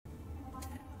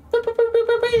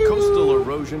Coastal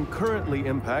erosion currently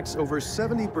impacts over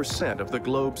 70% of the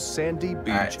globe's sandy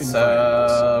beach environments.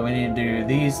 So we need to do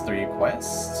these 3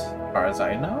 quests, as far as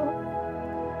I know.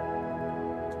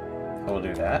 So we'll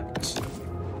do that.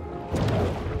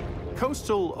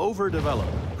 Coastal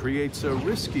overdevelopment creates a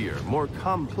riskier, more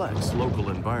complex local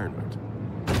environment.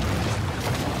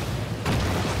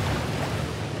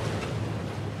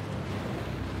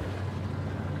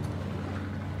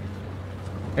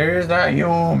 Here's the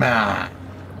human.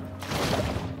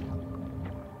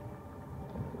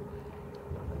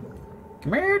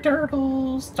 Come here,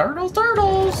 turtles. Turtles,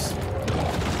 turtles.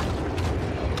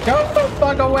 Go the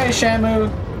fuck away, Shamu.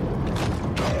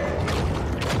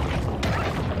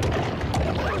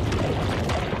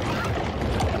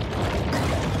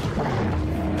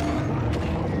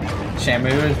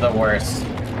 Shamu is the worst.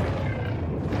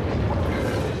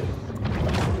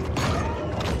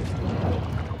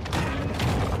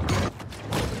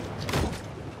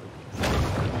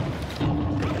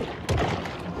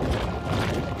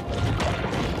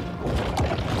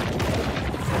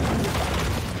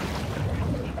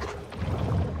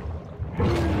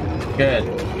 Good.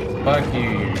 Fuck you,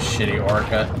 you shitty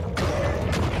orca.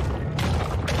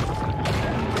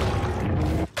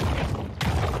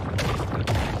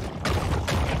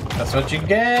 That's what you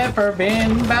get for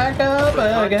being back up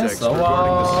against the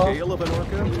wall. The scale of an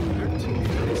orca, they're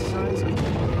the size of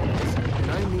bananas.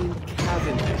 And I mean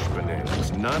Cavendish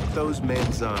bananas, not those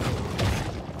Manzano.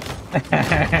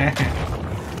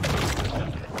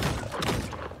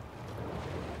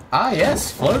 Ah,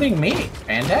 yes, floating meat.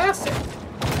 Fantastic.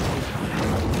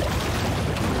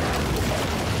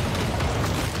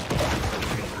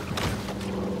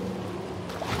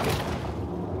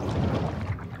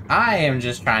 I am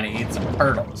just trying to eat some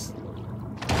turtles.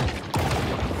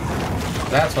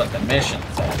 That's what the mission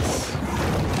says.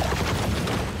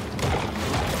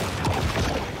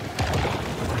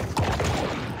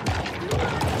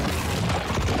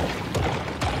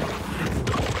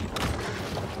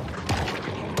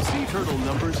 Sea turtle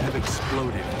numbers have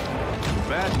exploded.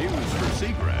 Bad news for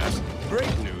seagrass,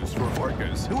 great news for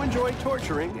orcas who enjoy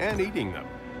torturing and eating them.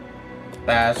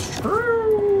 That's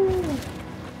true.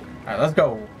 Alright, let's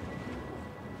go.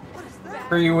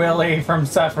 Free Willy from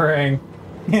suffering.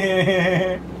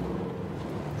 I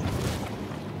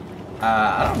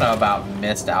don't know about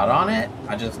missed out on it.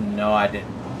 I just know I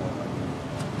didn't.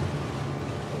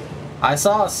 I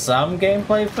saw some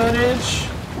gameplay footage.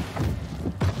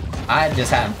 I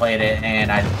just hadn't played it, and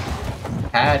I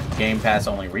had Game Pass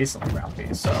only recently,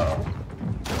 Ralphie, so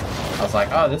I was like,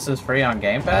 oh, this is free on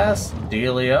Game Pass?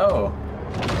 Dealio.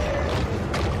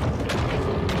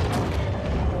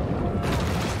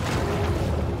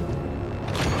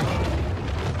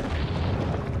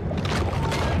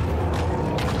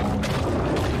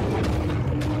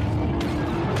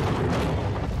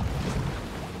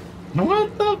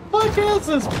 What the fuck is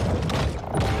this?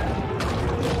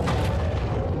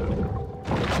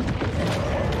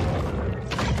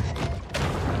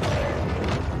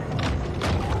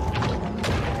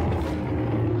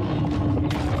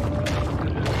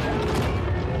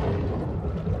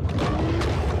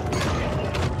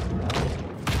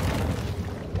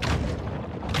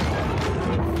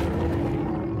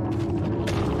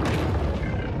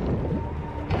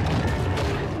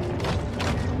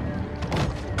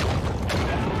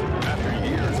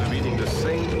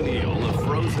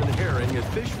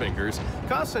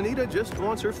 Anita just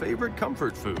wants her favorite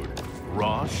comfort food,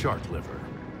 raw shark liver.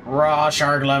 Raw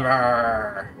shark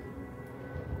liver.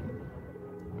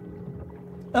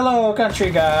 Hello, country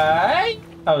guy.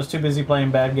 I was too busy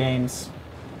playing bad games.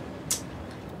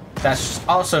 That's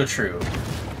also true.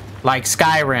 Like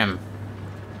Skyrim.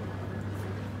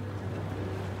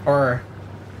 Or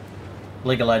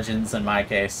League of Legends in my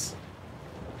case.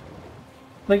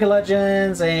 League of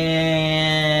Legends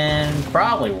and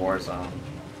probably Warzone.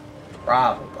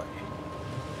 Probably.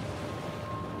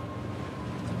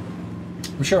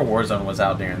 I'm sure Warzone was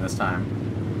out during this time.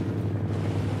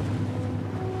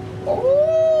 Oh!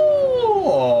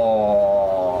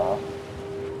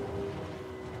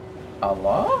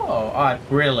 Hello? Oh,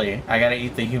 really? I gotta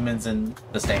eat the humans in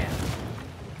the stand.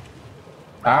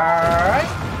 Alright.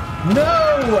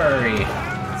 No worries.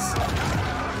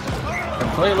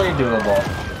 Completely doable.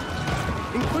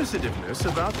 Inquisitiveness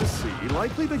about the sea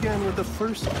likely began with the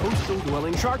first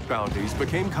coastal-dwelling shark bounties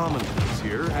became commonplace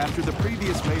here after the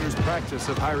previous mayor's practice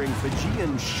of hiring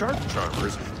Fijian shark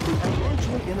charmers proved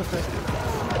largely ineffective.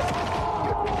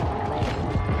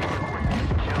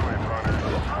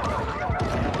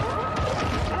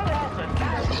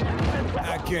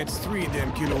 I catch 3 of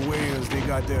them killer whales, they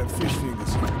got their fish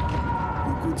fingers.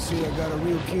 You could say I got a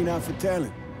real keen eye for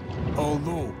talent.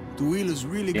 Although, the wheelers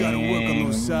really gotta work on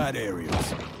those side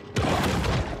areas.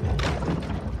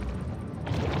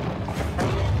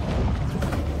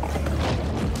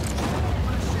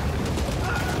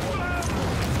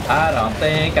 I don't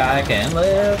think I can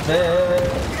live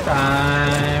this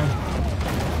time.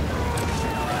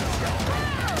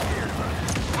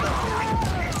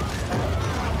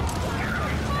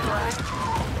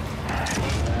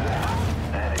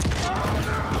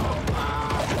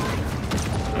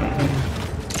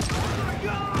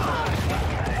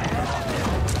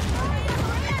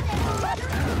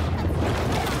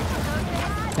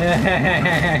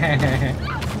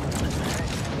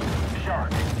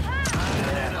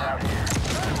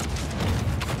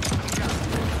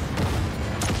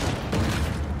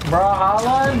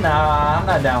 Brawlhalla? Nah, I'm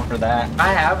not down for that.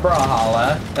 I have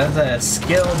Brawlhalla. That's a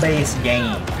skill-based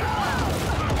game.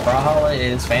 Brawlhalla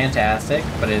is fantastic,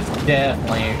 but it's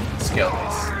definitely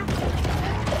skill-based.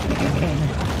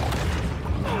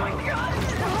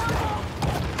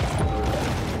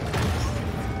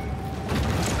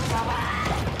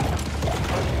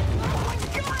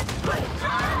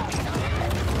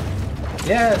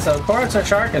 Yeah, so of course a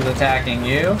shark is attacking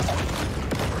you.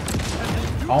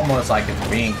 Almost like it's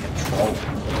being controlled.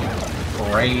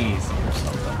 Crazy or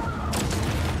something.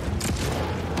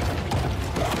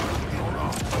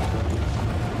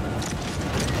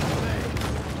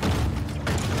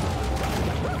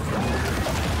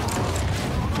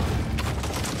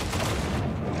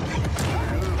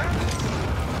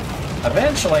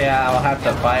 Eventually I'll have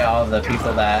to fight all the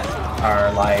people that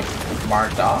are like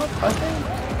marked off, I think.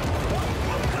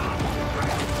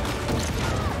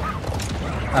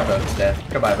 My boat's dead.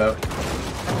 Goodbye, boat.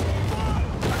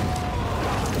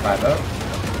 Goodbye, boat.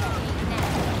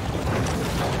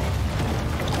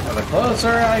 Well, the closer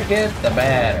I get, the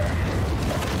better.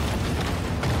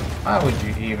 Why would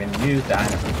you even use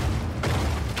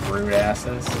dynamite? Rude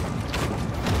asses.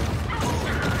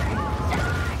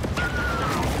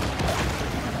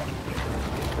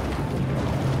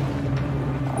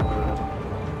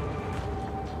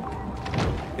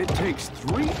 It takes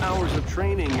 3 hours of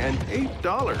training and $8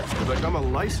 to become a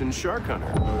licensed shark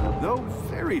hunter, though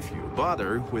very few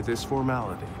bother with this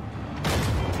formality.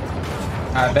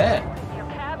 I bet. Your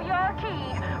caviar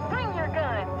key. Bring your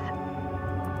guns.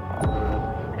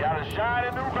 Got a shiny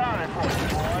new bounty for you,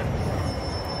 boy.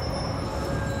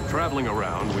 Traveling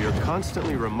around, we are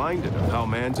constantly reminded of how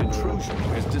man's intrusion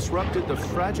has disrupted the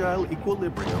fragile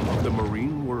equilibrium of the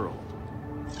marine world.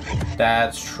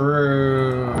 That's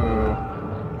true.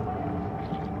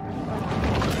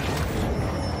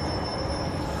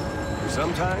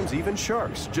 Sometimes even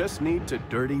sharks just need to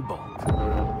dirty bulk.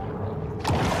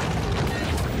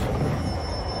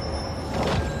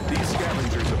 These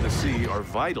scavengers of the sea are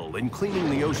vital in cleaning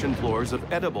the ocean floors of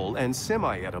edible and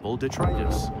semi-edible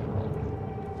detritus.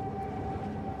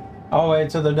 I'll wait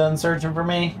till they're done searching for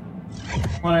me.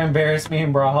 Want to embarrass me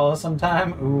in Brawlhalla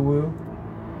sometime? Ooh woo.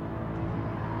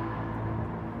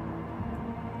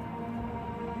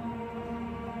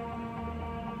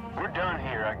 We're done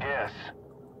here, I guess.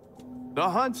 The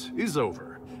hunt is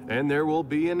over, and there will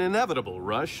be an inevitable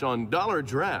rush on dollar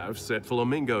drafts at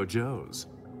Flamingo Joe's.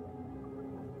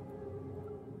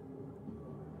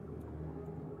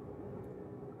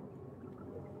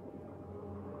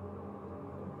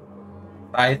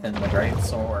 Python the Great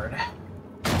Sword.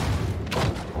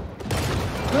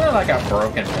 Feel like I've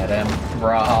broken at him,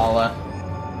 Brawlhalla.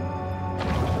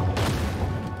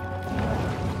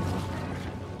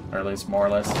 Or at least more or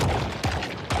less.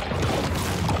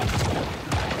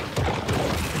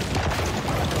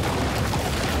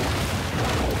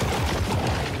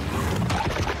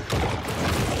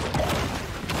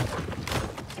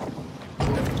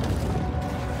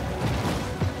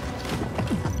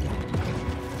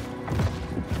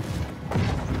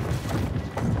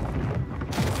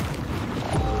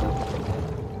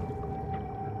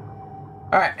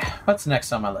 Alright, what's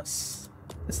next on my list?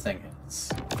 This thing is.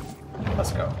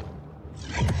 Let's go.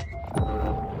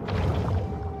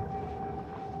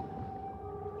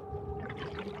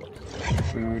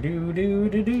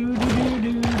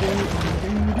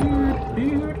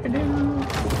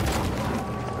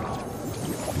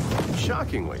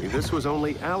 Shockingly, this was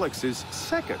only Alex's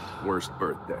second worst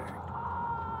birthday.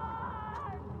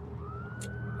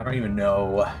 I don't even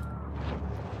know.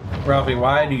 Ralphie,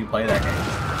 why do you play that game?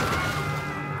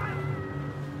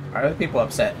 Why are the people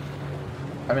upset?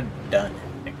 I haven't done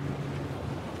anything.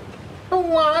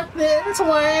 Walk this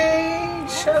way!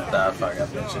 Shut the fuck up,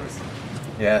 bitches.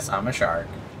 Yes, I'm a shark.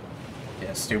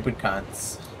 Yeah, stupid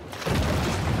cunts.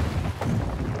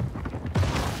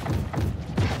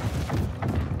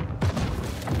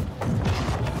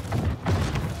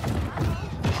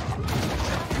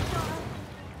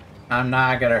 I'm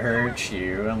not gonna hurt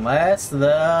you unless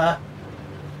the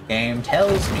game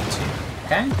tells me to,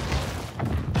 okay?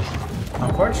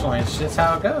 Unfortunately, it's just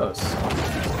how it goes.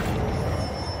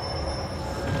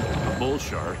 A bull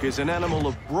shark is an animal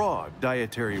of broad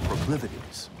dietary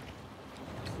proclivities.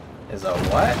 Is a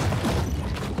what?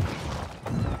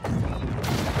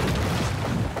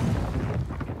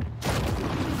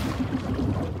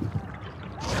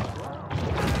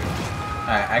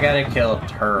 Alright, I gotta kill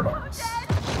turtles.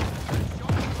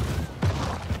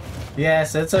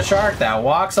 Yes, it's a shark that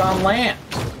walks on land.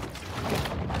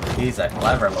 He's a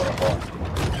clever little boy.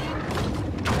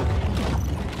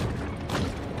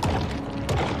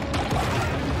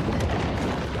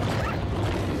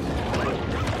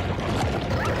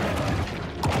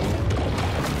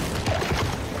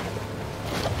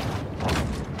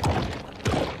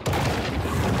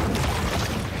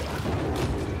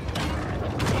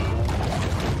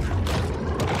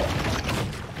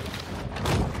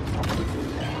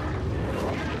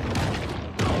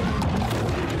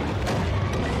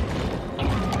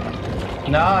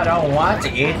 No, I don't want to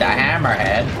eat the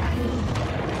hammerhead.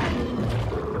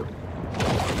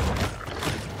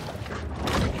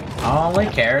 I only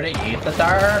care to eat the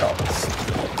turtles.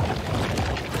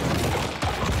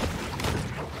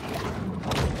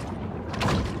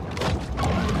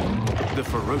 The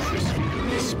ferocious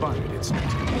feeder spotted its meat.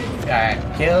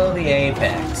 Alright, kill the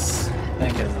apex. I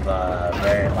think is the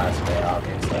very last bit,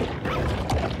 obviously.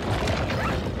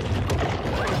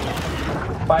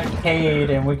 Fight Cade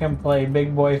and we can play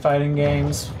big boy fighting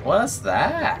games. What's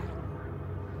that?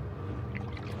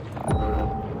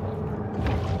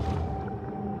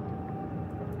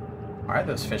 Why are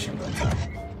those fishing boats out?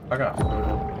 Fuck off.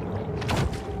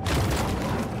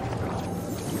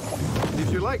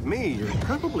 If you're like me, you're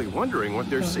probably wondering what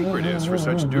their secret is for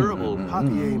such durable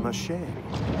papier-mâché.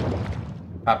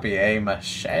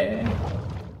 Papier-mâché?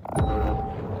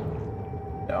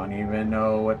 Don't even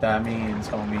know what that means,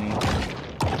 homie.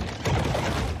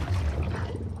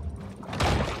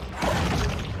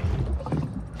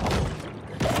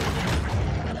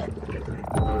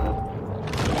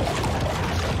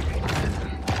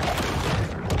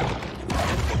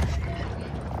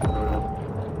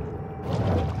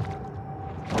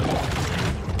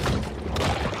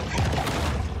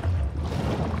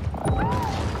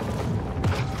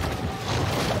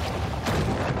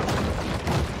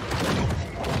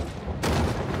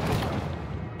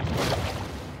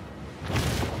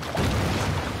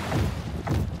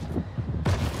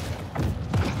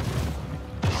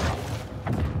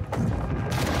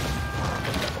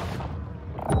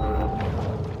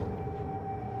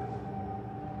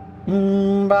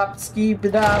 Bop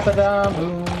skee-ba-da ba-da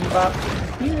boom bop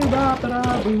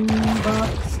skee-ba-da boom bop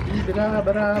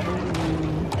skee-ba-da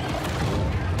boom.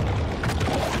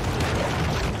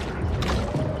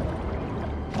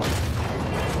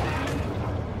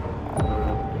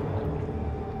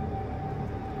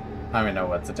 I don't even know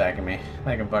what's attacking me.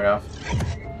 I can fuck off.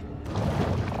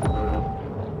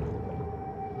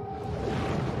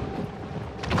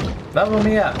 Level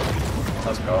me up.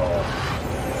 Let's go.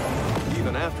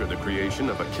 Even after the creation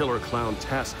of a killer clown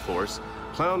task force,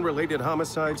 clown-related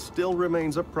homicide still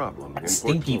remains a problem. In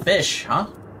Stinky Port fish, huh?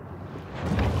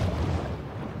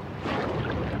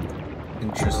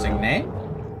 Interesting name.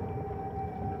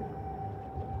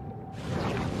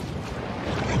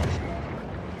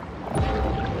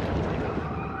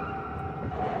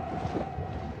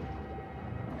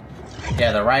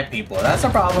 Yeah, the right people. That's a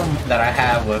problem that I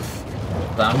have with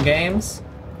some games.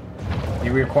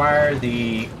 You require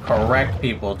the correct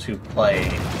people to play.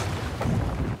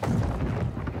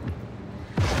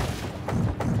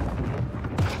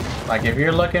 Like, if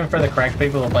you're looking for the correct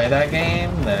people to play that game,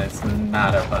 then it's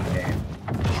not a fun game.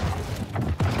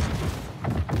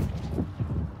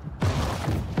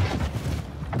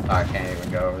 Oh, I can't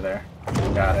even go over there.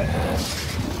 Got it.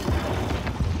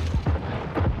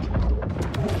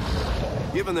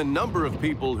 Given the number of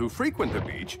people who frequent the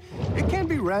beach, it can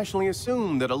be rationally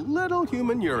assumed that a little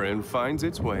human urine finds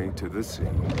its way to the sea.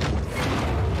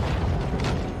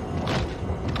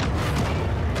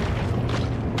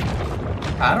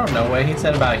 I don't know what he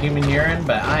said about human urine,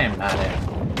 but I am not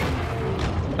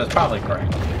in. That's probably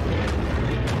correct.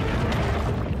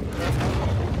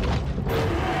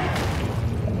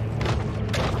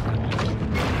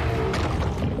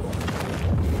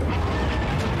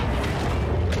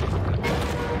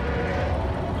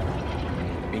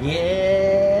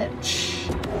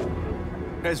 Bitch.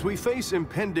 As we face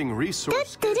impending resource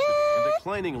scarcity and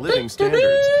declining living standards,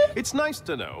 it's nice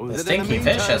to know The that in the stinky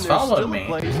meantime, fish has there's followed still me. a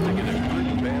place to get a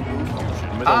good bamboo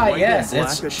fusion with a Ah, white yes, and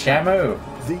it's black attack,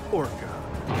 Shamoo. the orca.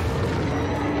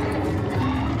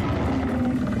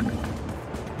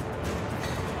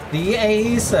 The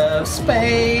ace of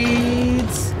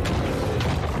spades.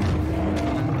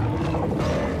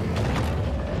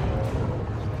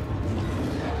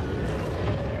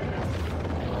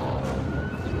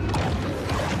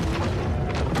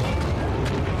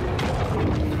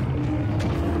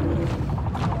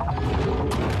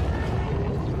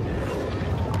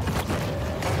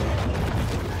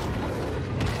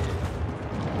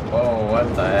 Whoa,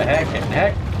 what the heck and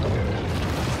heck?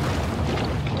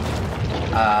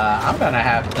 I'm gonna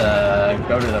have to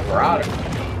go to the Marauder.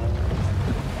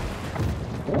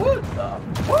 What the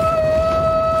fuck?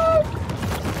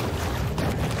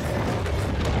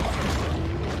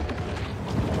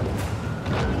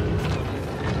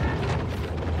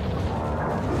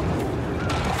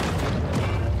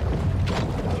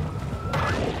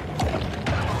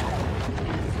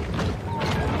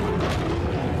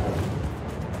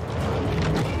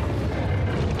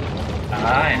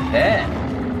 I'm dead.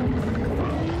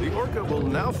 Will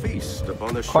now feast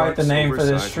upon the Quite the name for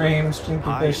this stream.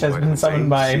 Stinky Fish has been summoned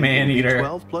by Maneater.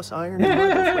 12 plus iron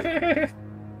and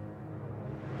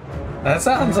That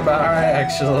sounds about right,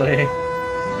 actually.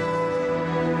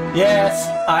 Yes,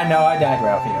 I know I died,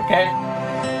 Ralphie, okay?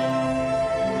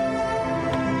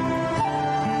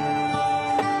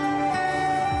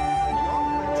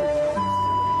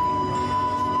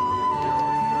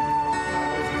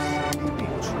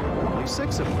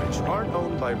 Six of which aren't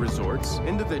owned by resorts,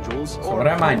 individuals, So or what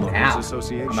am I homeowners now?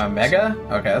 associations. Am I Mega?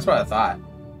 Okay, that's what I thought.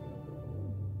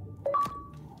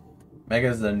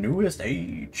 Mega's the newest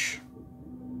age.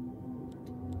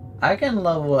 I can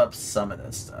level up some of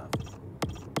this stuff.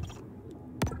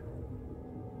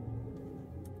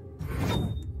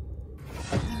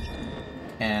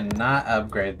 And not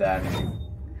upgrade that anymore.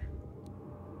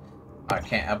 I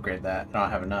can't upgrade that. I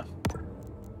don't have enough.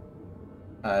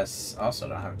 I also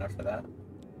don't have enough for that.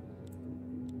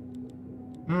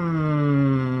 I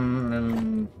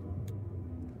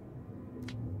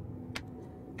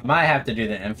might have to do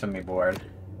the infamy board.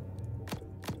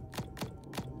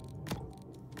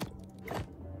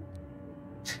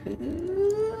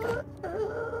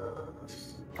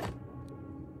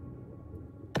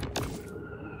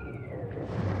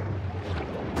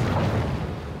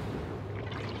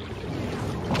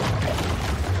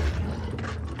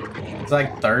 It's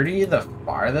like 30 the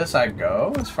farthest I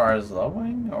go as far as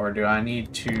leveling? Or do I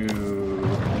need to...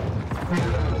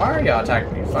 Why are y'all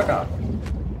attacking me? Fuck off,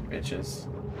 bitches.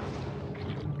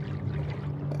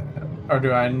 Or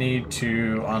do I need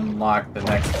to unlock the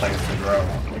next place to grow?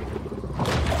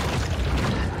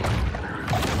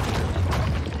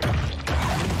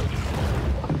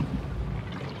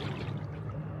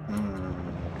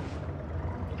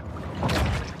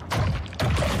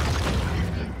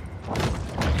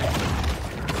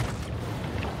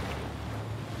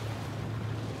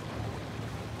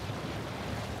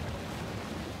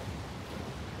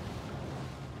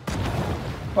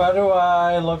 Why do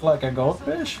I look like a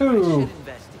goldfish? Who?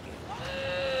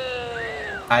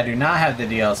 I do not have the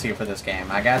DLC for this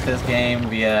game. I got this game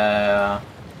via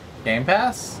Game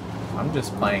Pass. I'm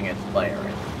just playing it to play it right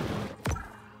now.